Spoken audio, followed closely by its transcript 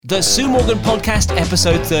The Sue Morgan Podcast,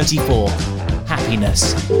 episode 34.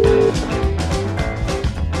 Happiness.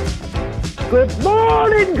 Good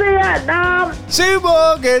morning, Vietnam! Sue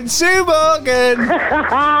Morgan! Sue Morgan!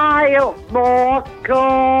 Hi, up,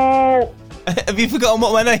 Marco! Have you forgotten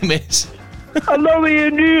what my name is? Hello,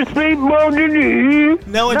 Ian, do you speak more than you?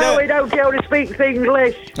 No, I don't. No, we don't. He only speaks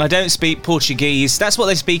English. I don't speak Portuguese. That's what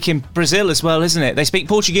they speak in Brazil as well, isn't it? They speak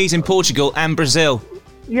Portuguese in Portugal and Brazil.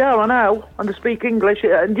 Yeah, I know. And they speak English.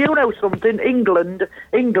 And do you know something?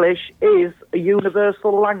 English is a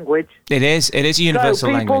universal language. It is a universal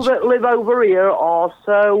so people language. that live over here are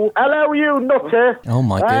so... Hello, you nutter. Oh,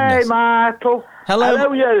 my Hey, goodness. Michael. Hello.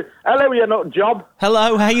 Hello, you nut job.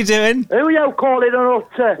 Hello, how you doing? Who are you calling a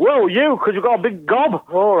nutter? Well, you, because you've got a big gob.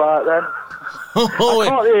 All right, then. I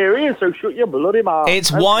can't hear you, so shut your bloody mouth.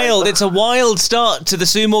 It's wild. It's a wild start to the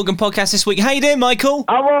Sue Morgan Podcast this week. How you doing, Michael?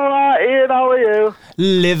 I'm all right, Ian. How are you?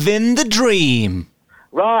 Living the dream.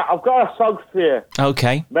 Right, I've got a song for you.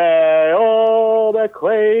 Okay. May old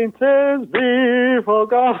acquaintance be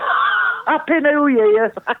forgot. Happy New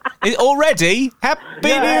Year. Already? Happy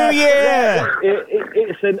New Year! Yeah.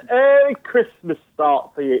 It's an early Christmas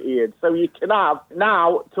start for you, Ian, so you can have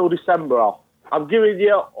now till December off. I'm giving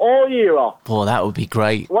you all year off. Oh, that would be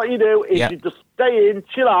great. What you do is you just stay in,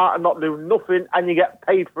 chill out, and not do nothing, and you get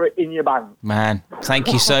paid for it in your bank. Man,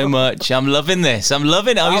 thank you so much. I'm loving this. I'm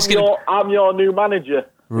loving it. I'm your new manager.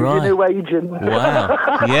 Right. Your new agent.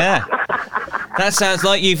 Wow. Yeah. That sounds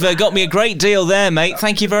like you've got me a great deal there, mate.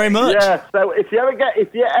 Thank you very much. Yeah. So if your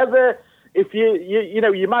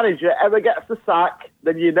manager ever gets the sack,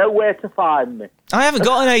 then you know where to find me. I haven't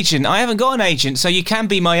got an agent, so you can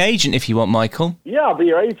be my agent if you want, Michael. Yeah, I'll be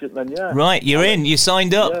your agent then. Yeah. Right, you're in. You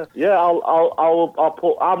signed up. Yeah. I'll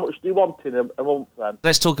put. How much do you want in a month then?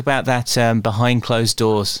 Let's talk about that behind closed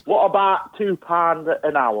doors. What about £2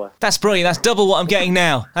 an hour? That's brilliant. That's double what I'm getting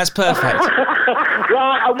now. That's perfect.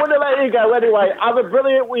 Right, I'm going to let you go anyway. Have a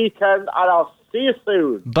brilliant weekend, and I'll see you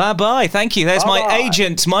soon. Bye-bye. Thank you. There's my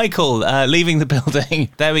agent, Michael, leaving the building.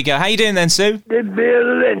 There we go. How you doing then, Sue? Did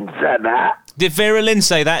Vera Lynn say that? Did Vera Lynn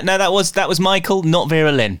say that? No, that was Michael, not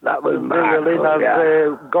Vera Lynn. That was Vera Lynn.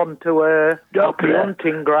 I've gone to a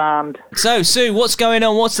hunting ground. So, Sue, what's going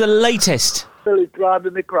on? What's the latest? Billy's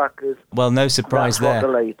driving me crackers. Well, no surprise That's there.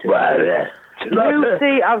 What the latest. Well,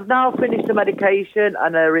 Lucy has now finished the medication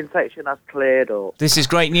and her infection has cleared up. This is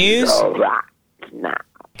great news. All right, now.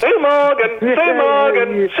 Sue Morgan, Sue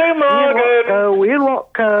Morgan, Sue Morgan. You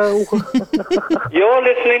lot go. You're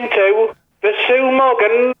listening to the Sue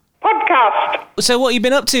Morgan Podcast. So what have you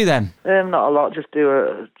been up to then? Not a lot,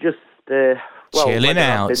 Chilling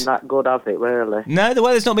out. Been that good, has it, really? No, the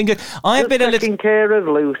weather's not been good. I've been taking care of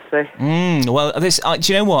Lucy. Well,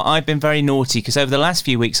 do you know what? I've been very naughty because over the last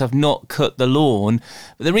few weeks I've not cut the lawn.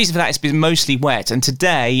 But the reason for that is been mostly wet. And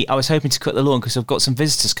today I was hoping to cut the lawn because I've got some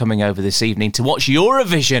visitors coming over this evening to watch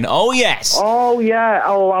Eurovision. Oh, yes. Oh, yeah.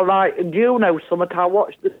 Oh, all right. Do you know something? I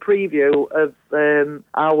watched the preview of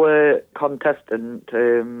our contestant.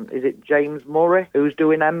 Is it James Murray, who's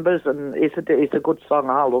doing Embers? And it's a good song.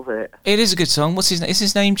 I love it. It is a good song. What's his name? Is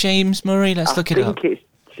his name James Murray? Let's look it up. I think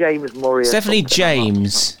it's James Murray. It's definitely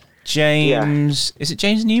James. James. Yeah. Is it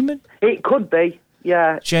James Newman? It could be.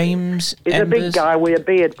 Yeah. James He's Embers. a big guy with a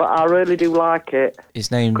beard, but I really do like it.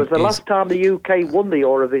 His name Because the last time the UK won the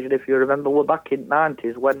Eurovision, if you remember, were back in the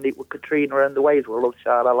 90s when it was Katrina and the Waves were Love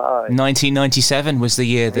Child Alive. 1997 was the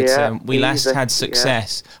year that we last had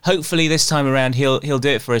success. Yeah. Hopefully this time around he'll do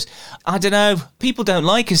it for us. I don't know. People don't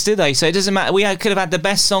like us, do they? So it doesn't matter. We could have had the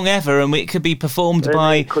best song ever and it could be performed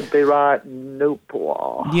by... It could be right. Nope.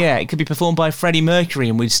 Yeah, it could be performed by Freddie Mercury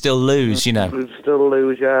and we'd still lose, you know. We'd still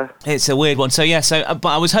lose, yeah. It's a weird one. So, yeah, but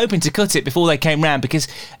I was hoping to cut it before they came round because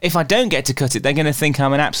if I don't get to cut it, they're going to think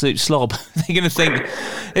I'm an absolute slob. They're going to think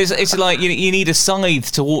it's like you need a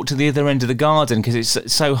scythe to walk to the other end of the garden because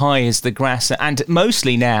it's so high as the grass. And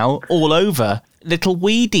mostly now, all over, little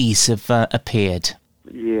weedies have appeared.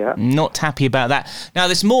 Yeah. Not happy about that. Now,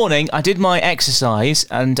 this morning, I did my exercise,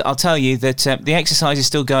 and I'll tell you that the exercise is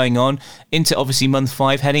still going on into, obviously, month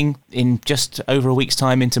 5, heading in just over a week's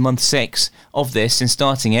time into month 6 of this and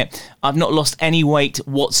starting it. I've not lost any weight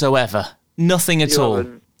whatsoever. Nothing at all.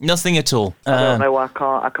 Nothing at all. I don't know. I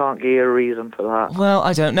can't give you a reason for that. Well,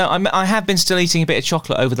 I don't know. I have been still eating a bit of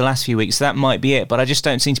chocolate over the last few weeks, so that might be it. But I just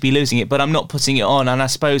don't seem to be losing it. But I'm not putting it on, and I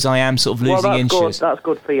suppose I am sort of losing inches. Good. That's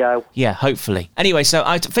good for you. Yeah, hopefully. Anyway, so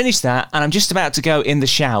I finished that, and I'm just about to go in the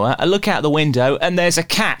shower. I look out the window, and there's a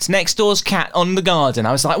cat, next door's cat, on the garden.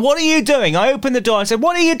 I was like, "What are you doing?" I opened the door. I said,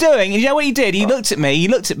 "What are you doing?" And you know what he did? He looked at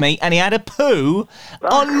me, and he had a poo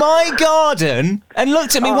on my garden, and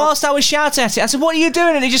looked at me whilst I was shouting at it. I said, "What are you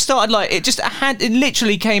doing?" And just started it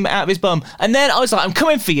literally came out of his bum. And then I was like, I'm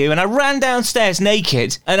coming for you. And I ran downstairs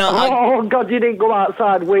naked. And oh, God, you didn't go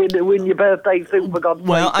outside win your birthday suit, for God's sake.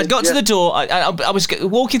 Well, I got to the door. I was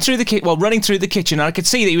walking through running through the kitchen. And I could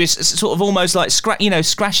see that he was sort of almost like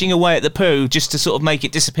scratching away at the poo just to sort of make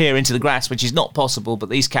it disappear into the grass, which is not possible. But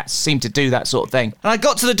these cats seem to do that sort of thing. And I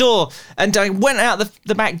got to the door and I went out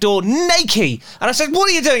the back door naked. And I said, what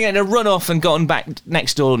are you doing? And I run off and gone back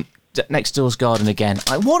next door's garden again.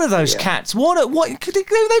 What are those cats? What is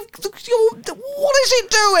it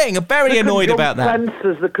doing? I'm very annoyed about that.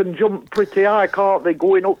 Fences that can jump pretty high, can't they?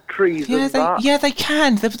 Going up trees they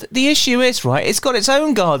can. The issue is, right, it's got its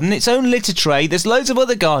own garden, its own litter tray. There's loads of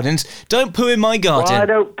other gardens. Don't poo in my garden. Well, I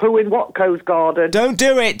don't poo in Watco's garden. Don't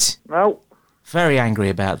do it. No. Very angry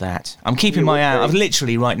about that. I'm keeping my eye out. I'm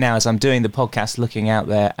literally right now, as I'm doing the podcast, looking out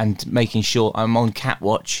there and making sure I'm on cat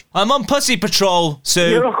watch. I'm on Pussy Patrol,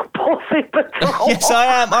 Sue. You're on Pussy Patrol? Yes, I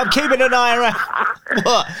am. I'm keeping an eye around.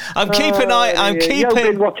 What? I'm keeping... You've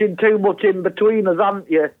been watching too much In-Betweeners, haven't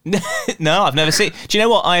you? No, I've never seen... Do you know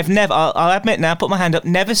what? I have never... I'll admit now, put my hand up,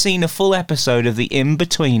 never seen a full episode of the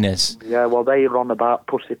In-Betweeners. Yeah, well, they're on about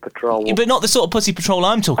Pussy Patrol. Yeah, but not the sort of Pussy Patrol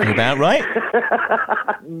I'm talking about, right?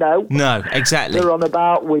 No. No, exactly. They're on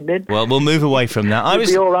about women. Well, we'll move away from that. It'd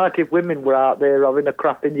be all right if women were out there having a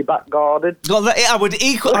crap in your back garden. Well, I would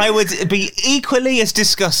be equally as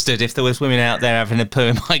disgusted if there was women out there having a poo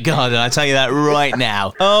in my garden. I tell you that right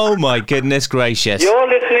now. Oh my goodness gracious! You're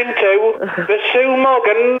listening to the Sue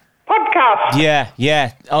Morgan podcast.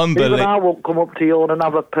 Yeah, unbelievable. Even I won't come up to you and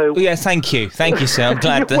have a poo. Yeah, thank you, sir. I'm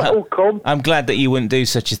glad You're welcome. I'm glad that you wouldn't do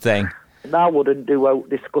such a thing. And I wouldn't do out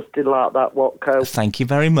disgusting like that, Watco. Thank you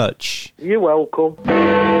very much. You're welcome.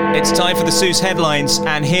 It's time for the Sue's headlines,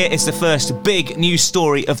 and here is the first big news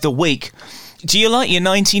story of the week. Do you like your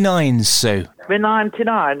 99s, Sue? My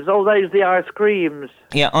 99s? Oh, those the ice creams.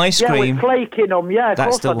 Yeah, ice cream. Yeah, with flake in them. Yeah, of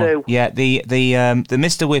course I do. Yeah, the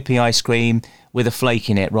Mr. Whippy ice cream with a flake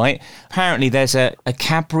in it, right? Apparently there's a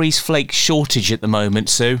Cadbury's flake shortage at the moment,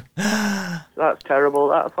 Sue. That's terrible.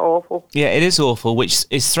 That's awful. Yeah, it is awful, which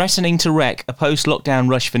is threatening to wreck a post-lockdown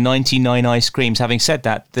rush for 99 ice creams. Having said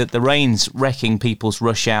that, the rain's wrecking people's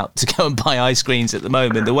rush out to go and buy ice creams at the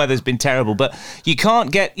moment. The weather's been terrible, but you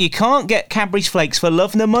can't get Cadbury's flakes for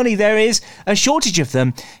love nor money. There is a shortage of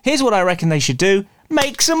them. Here's what I reckon they should do.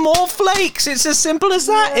 Make some more flakes. It's as simple as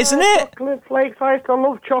that, isn't it? Chocolate flakes. I used to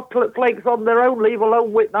love chocolate flakes on their own, leave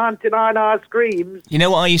alone with 99 ice creams. You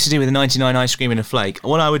know what I used to do with a 99 ice cream and a flake?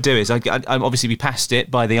 What I would do is I'd obviously be passed it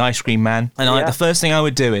by the ice cream man, and the first thing I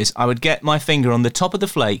would do is I would get my finger on the top of the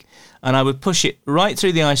flake and I would push it right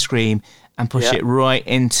through the ice cream and push it right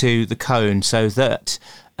into the cone so that...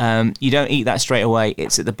 you don't eat that straight away.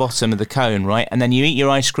 It's at the bottom of the cone, right? And then you eat your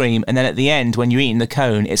ice cream, and then at the end, when you're eating the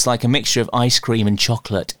cone, it's like a mixture of ice cream and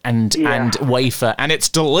chocolate and wafer, and it's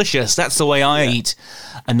delicious. That's the way I eat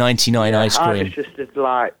a 99 ice cream. I just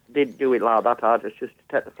didn't do it like that. I just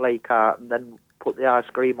take the flake out and then put the ice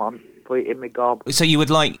cream on, put it in my gob. So you would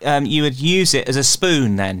you would use it as a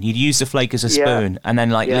spoon then? You'd use the flake as a spoon and then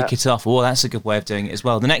lick it off. Oh, that's a good way of doing it as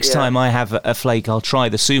well. The next time I have a flake, I'll try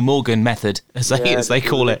the Sue Morgan method, as they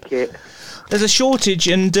call it. There's a shortage,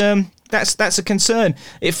 and that's a concern.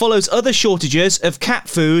 It follows other shortages of cat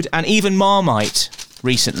food and even Marmite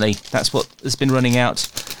recently. That's what has been running out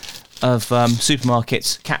of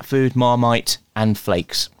supermarkets: cat food, Marmite, and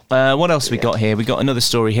flakes. What else have we got here? We got another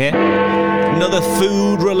story here. Another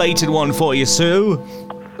food-related one for you, Sue.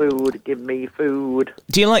 Food, give me food.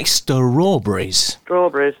 Do you like strawberries?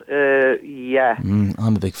 Strawberries, yeah.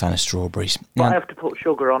 I'm a big fan of strawberries. But I have to put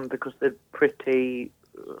sugar on because they're pretty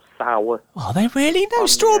sour. Are they really? No,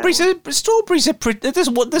 strawberries are the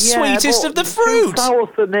sweetest of the fruit. Too sour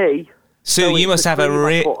for me. So you must have put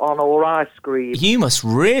on or ice cream. You must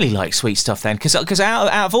really like sweet stuff then, because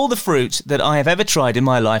out of all the fruit that I have ever tried in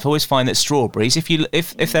my life, I always find that strawberries,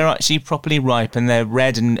 if they're actually properly ripe and they're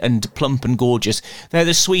red and plump and gorgeous, they're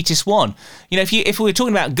the sweetest one. You know, if we were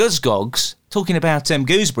talking about guzgogs, talking about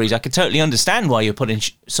gooseberries, I could totally understand why you're putting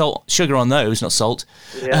sugar on those, not salt.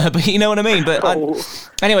 Yeah. But you know what I mean. But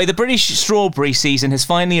anyway, the British strawberry season has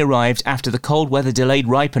finally arrived after the cold weather delayed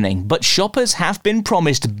ripening, but shoppers have been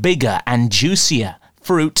promised bigger and juicier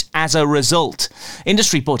fruit as a result.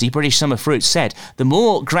 Industry body British Summer Fruits said the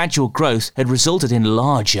more gradual growth had resulted in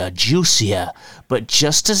larger, juicier, but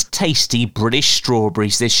just as tasty British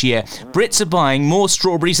strawberries this year. Brits are buying more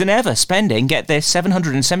strawberries than ever, spending, get this,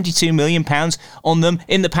 £772 million on them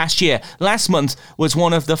in the past year. Last month was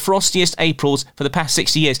one of the frostiest Aprils for the past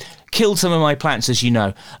 60 years. Killed some of my plants, as you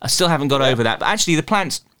know. I still haven't got over that. But actually, the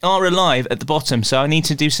plants are alive at the bottom, so I need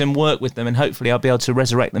to do some work with them, and hopefully I'll be able to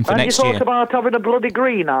resurrect them for next year. And you thought about having a bloody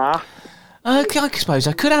greenhouse? I suppose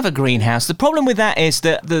I could have a greenhouse. The problem with that is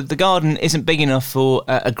that the garden isn't big enough for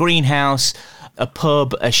a greenhouse, a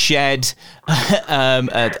pub, a shed,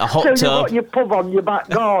 a hot tub. So you've got your pub on your back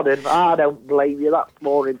garden. I don't blame you. That's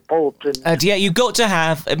more important. Yeah, you've got to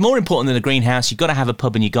have, more important than a greenhouse, you've got to have a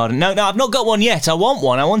pub in your garden. No, I've not got one yet. I want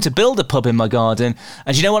one. I want to build a pub in my garden.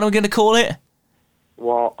 And do you know what I'm going to call it?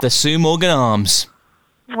 What? The Sue Morgan Arms.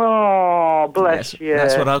 Oh, bless you.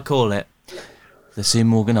 That's what I'll call it. The Sue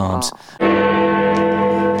Morgan Arms.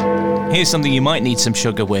 Here's something you might need some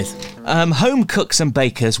sugar with. Home cooks and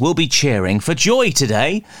bakers will be cheering for joy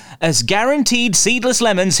today as guaranteed seedless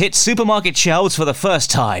lemons hit supermarket shelves for the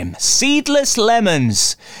first time. Seedless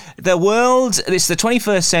lemons. It's the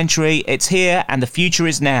 21st century, it's here, and the future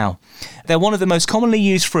is now. They're one of the most commonly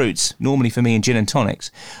used fruits, normally for me in gin and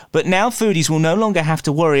tonics. But now foodies will no longer have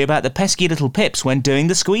to worry about the pesky little pips when doing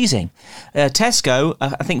the squeezing. Tesco,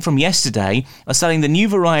 I think from yesterday, are selling the new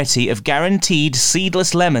variety of guaranteed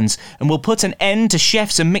seedless lemons and will put an end to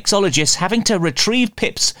chefs and mixologists having to retrieve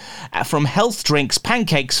pips from health drinks,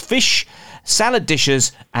 pancakes, fish, salad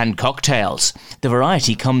dishes and cocktails. The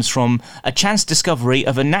variety comes from a chance discovery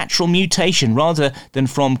of a natural mutation rather than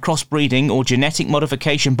from crossbreeding or genetic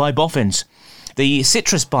modification by boffins. The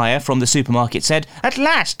citrus buyer from the supermarket said, "At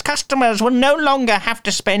last, customers will no longer have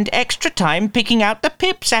to spend extra time picking out the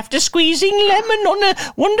pips after squeezing lemon on a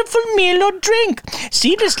wonderful meal or drink.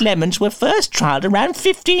 Seedless lemons were first trialled around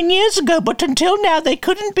 15 years ago, but until now they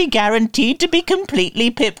couldn't be guaranteed to be completely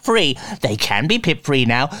pip-free. They can be pip-free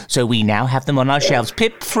now, so we now have them on our shelves.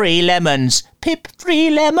 Pip-free lemons. Pip-free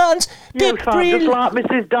lemons. Pip-free." You sound just like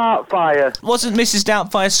Mrs. Doubtfire. Wasn't Mrs.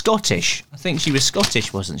 Doubtfire Scottish? I think she was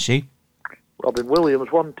Scottish, wasn't she? Robin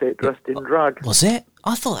Williams, wasn't it, dressed in drag? Was it?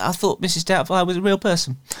 I thought Mrs. Doubtfire was a real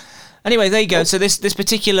person. Anyway, there you go. So this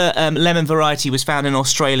particular lemon variety was found in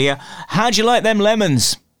Australia. How do you like them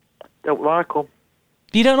lemons? Don't like them.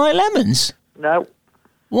 You don't like lemons? No.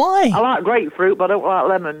 Why? I like grapefruit, but I don't like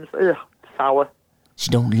lemons. Ugh, sour.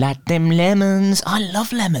 You don't like them lemons? I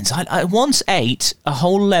love lemons. I once ate a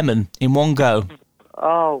whole lemon in one go.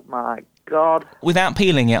 Oh, my God. Without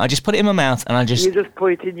peeling it, I just put it in my mouth and You just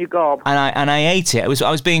put it in your gob. And I ate it. I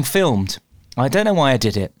was being filmed. I don't know why I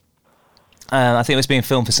did it. I think it was being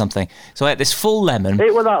filmed for something. So I ate this full lemon.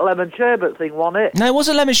 It was that lemon sherbet thing, wasn't it? No, it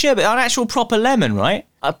wasn't lemon sherbet. An actual proper lemon, right?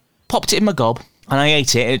 I popped it in my gob and I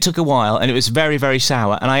ate it. And it took a while and it was very, very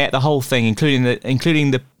sour. And I ate the whole thing, including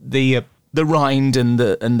the rind and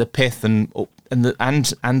the pith and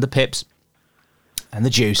the pips. And the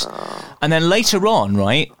juice. And then later on,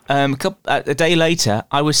 right, a day later,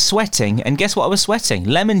 I was sweating, and guess what I was sweating?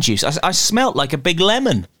 Lemon juice. I smelt like a big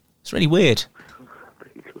lemon. It's really weird.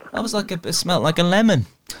 It smelt like a lemon.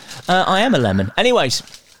 I am a lemon. Anyways,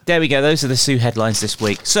 there we go. Those are the Sue headlines this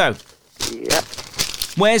week. So, Yep.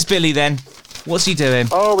 Where's Billy then? What's he doing?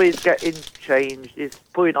 Oh, he's getting changed. He's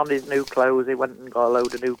putting on his new clothes. He went and got a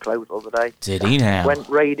load of new clothes the other day. Did he now? Went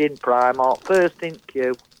raiding Primark. First in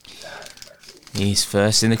queue. He's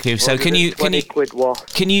first in the queue. So Should we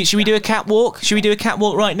do a catwalk? Should we do a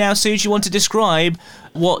catwalk right now, Sue? Do you want to describe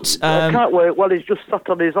what? Catwalk. Well, he's just sat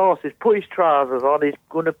on his horse. He's put his trousers on. He's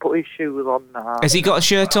going to put his shoes on now. Has he got a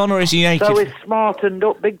shirt on or is he naked? So he's smartened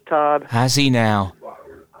up big time. Has he now?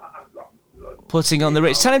 Putting on the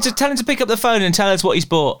Ritz. Tell him to pick up the phone and tell us what he's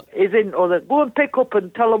bought. He's in. Go and pick up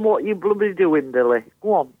and tell him what you bloody doing, Billy.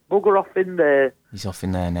 Go on, bugger off in there. He's off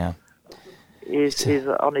in there now. He's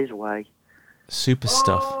on his way. Super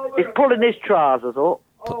stuff. He's pulling his trousers up.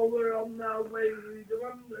 We're on our way to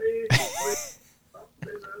Wembley.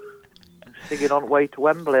 Singing on way to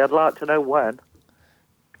Wembley. I'd like to know when.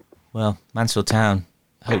 Well, Mansfield Town,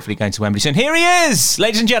 hopefully going to Wembley soon. Here he is,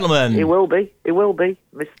 ladies and gentlemen. He will be,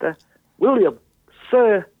 Mr. William.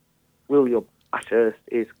 Sir William Ashurst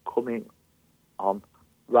is coming on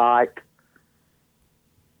right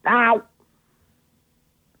now.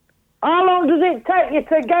 How long does it take you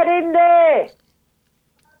to get in there?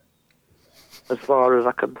 As far as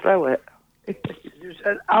I can throw it. You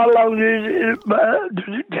said, how long does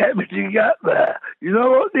it take me to get there? You know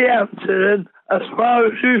what the answer is? As far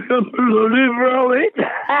as you can bloody throw it.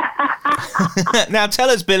 Now tell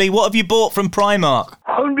us, Billy, what have you bought from Primark?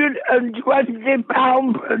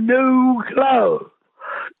 £120 for new clothes.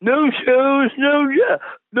 New shoes,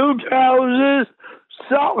 new trousers,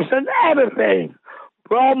 socks and everything.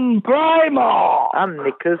 From Primark. And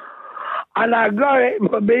knickers. And I got it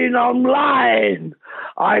for being online.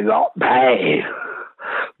 I got paid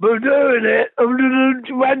for doing it,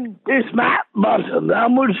 120 smack bottoms. How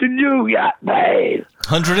much did you get paid?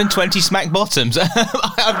 120 smack bottoms.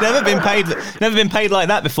 I've never been paid like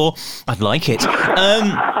that before. I'd like it. I'm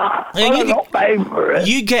not paying for it.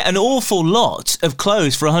 You get an awful lot of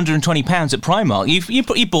clothes for £120 at Primark.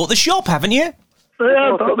 You bought the shop, haven't you?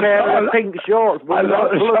 Yeah, Took care of pink shorts, but I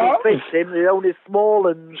got bloody socks. fits him. They're only small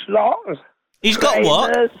and Socks. He's got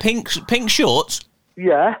Trainers. what? Pink shorts?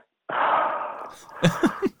 yeah.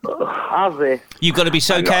 Has he? You've got to be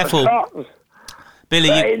so careful. Socks, Billy,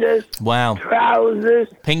 trainers, wow. trousers,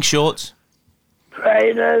 Pink shorts,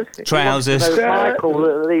 trainers. trousers. No,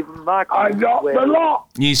 Michael, even Michael. I got the lot.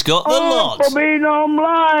 He's got the Oh, lot. for being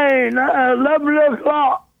online at 11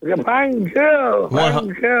 o'clock. Thank you.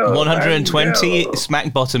 Thank you. 120 Thank you.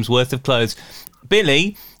 smack bottoms worth of clothes.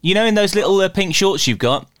 Billy, you know in those little pink shorts you've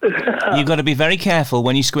got to be very careful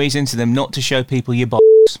when you squeeze into them not to show people your box.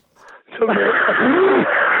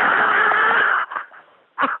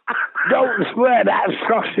 Don't swear, that's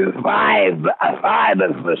cost you a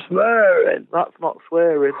fiver for swearing. That's not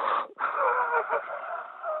swearing.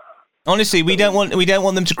 Honestly, we don't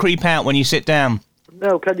want them to creep out when you sit down.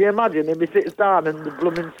 No, can you imagine if he sits down and the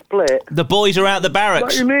blooming split? The boys are out the What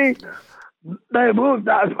barracks. do you mean? They would,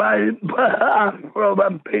 that's fine. But I throw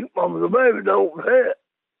them pink ones away, they don't fit.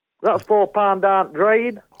 That's £4 aren't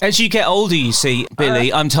drain. As you get older, you see,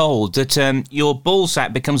 Billy, I'm told that your ball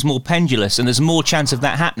sack becomes more pendulous and there's more chance of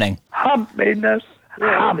that happening. Happiness,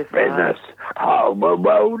 Yeah, it'll be happiness. Oh, the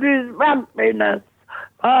world is happiness.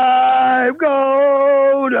 5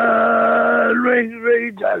 golden rings,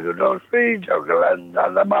 3 chocolates, 3 chocolates,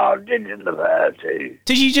 and a margin in the 30.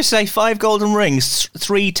 Did you just say 5 golden rings,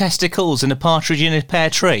 3 testicles and a partridge in a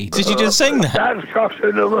pear tree? Did you just sing that? That's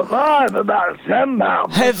costing number 5, and that's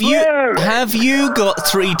 £10. Have you got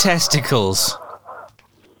 3 testicles?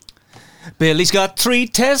 Billy's got 3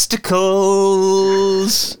 testicles.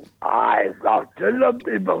 I've got a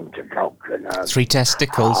lovely bunch of coconuts. 3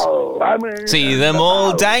 testicles. Oh, I mean, See them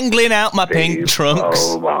all dangling out my pink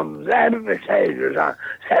trunks.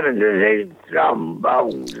 76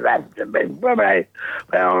 trombones left to be probably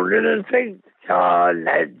 106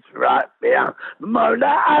 cornets right behind more than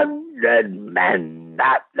 100 men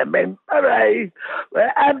at the big parade.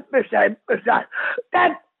 We're emphasizing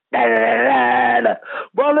that.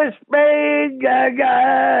 Well, it's big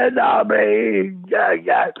again, I'll be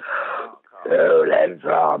again. Shooting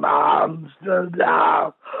from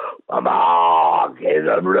Amsterdam, from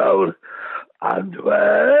Arkham Road, and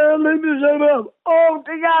 12 December all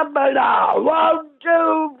together now. 1,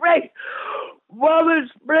 2, 3. Well,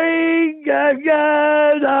 it's spring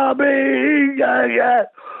again, I'll be again.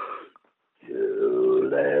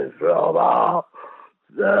 Shooting from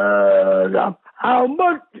Amsterdam. How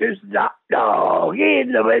much is that dog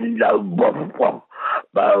in the window? Woof, woof.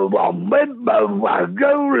 Boom, boom, boom, boom,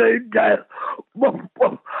 golden tail. Woof,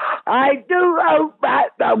 woof. I do hope that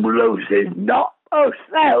Lucy's not for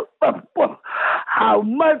sale. Woof, woof. How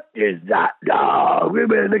much is that dog with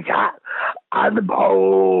the cat and the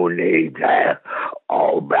ponytail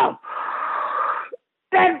all brown?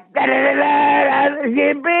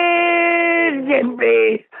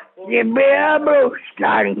 Gimme, give me a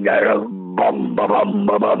Mustang, bum, bum, bum, bum,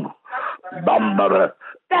 bum, bum, bum, da,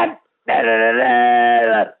 da, da, da,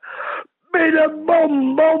 da. Be the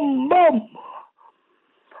bum, bum, bum.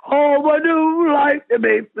 Oh, I do like to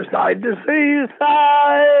be beside the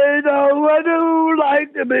seaside. Oh, I do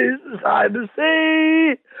like to be beside the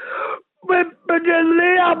sea. Whip a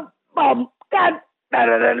gently up, bum, da, da,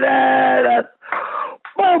 da, da, da, da.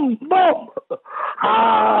 Bum, bum.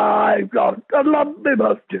 I've got a lovely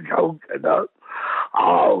bunch of coconuts,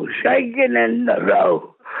 all shaking in the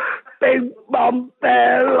row. Big bum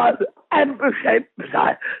bear, amber shape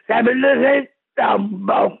beside, 76 dumb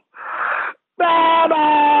bum. Baba!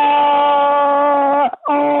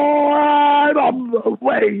 Oh, I'm on the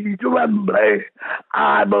way to Wembley.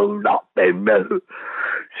 I will not be moved.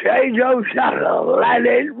 Change your shadow, let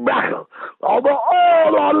it rattle. All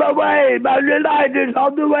on the way, Man United's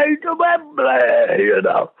on the way to Wembley, you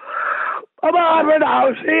know. Bye-bye for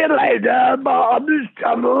now, see you later, Bob, this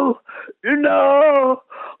trouble, you know.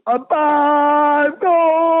 Bye,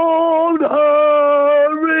 gold,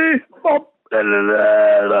 hurry, bump,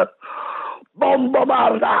 bum, bum,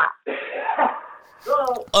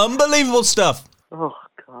 Unbelievable stuff. Oh,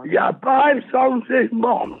 God. Yeah, 5 songs this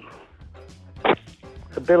month.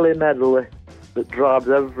 It's a Billy medley that drives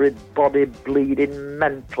everybody bleeding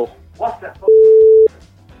mental. What the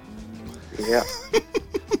Yeah.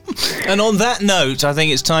 And on that note, I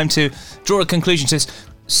think it's time to draw a conclusion to this.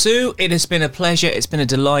 Sue, it has been a pleasure. It's been a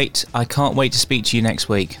delight. I can't wait to speak to you next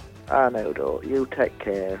week. I know, Doc. You take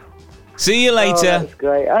care. See you Oh, later. that's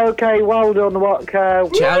great. Okay, well done,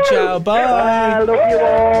 Watco. Ciao, ciao, bye. I love you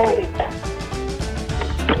all.